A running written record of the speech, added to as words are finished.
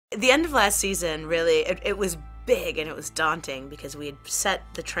The end of last season, really, it was big and it was daunting because we had set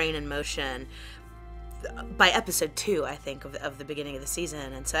the train in motion by episode 2, I think, of the beginning of the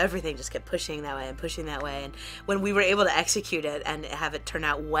season, and so everything just kept pushing that way and pushing that way, and when we were able to execute it and have it turn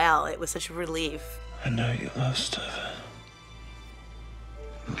out well, it was such a relief. I know you love Stefan.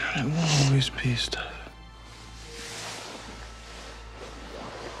 And it will always be Stefan.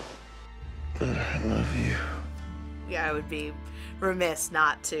 But I love you. Yeah, I would be remiss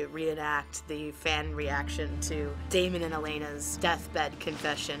not to reenact the fan reaction to Damon and Elena's deathbed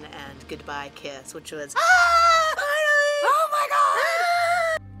confession and goodbye kiss, which was, finally! Oh my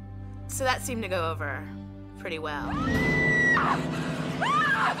god! So that seemed to go over pretty well.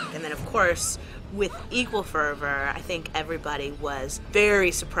 And then, of course, with equal fervor, I think everybody was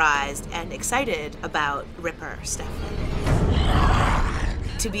very surprised and excited about Ripper Stefan.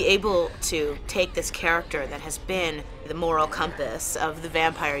 To be able to take this character that has been the moral compass of the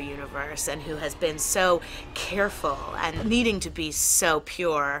vampire universe and who has been so careful and needing to be so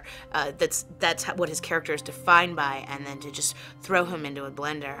pure, that's what his character is defined by, and then to just throw him into a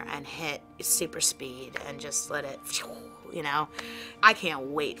blender and hit super speed and just let it, you know? I can't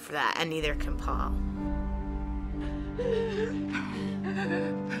wait for that, and neither can Paul.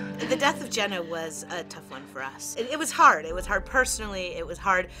 The death of Jenna was a tough one for us. It was hard. It was hard personally. It was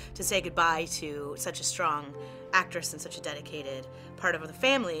hard to say goodbye to such a strong actress and such a dedicated part of the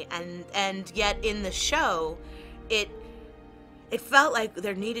family. And yet in the show, it felt like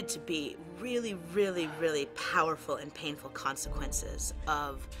there needed to be really, really, really powerful and painful consequences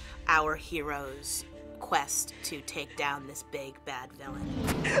of our hero's quest to take down this big bad villain.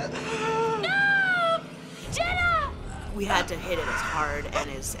 No! Jenna! We had to hit it as hard and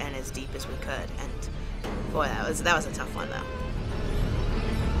as deep as we could, and boy, that was a tough one though.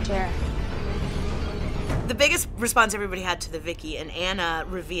 Jared. The biggest response everybody had to the Vicky and Anna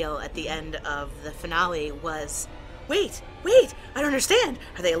reveal at the end of the finale was, wait, I don't understand.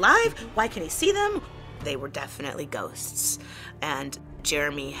 Are they alive? Why can he see them? They were definitely ghosts. And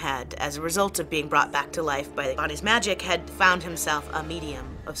Jeremy had, as a result of being brought back to life by Bonnie's magic, had found himself a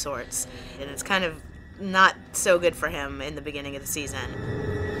medium of sorts. And it's kind of not so good for him in the beginning of the season.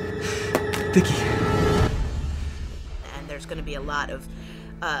 Vicky. And there's going to be a lot of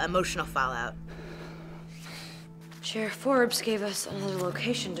emotional fallout. Sheriff Forbes gave us another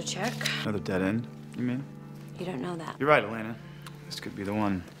location to check. Another dead end, you mean? You don't know that. You're right, Elena. This could be the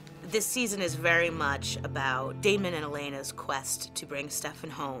one. This season is very much about Damon and Elena's quest to bring Stefan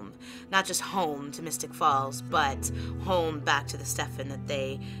home. Not just home to Mystic Falls, but home back to the Stefan that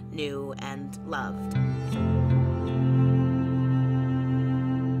they knew and loved.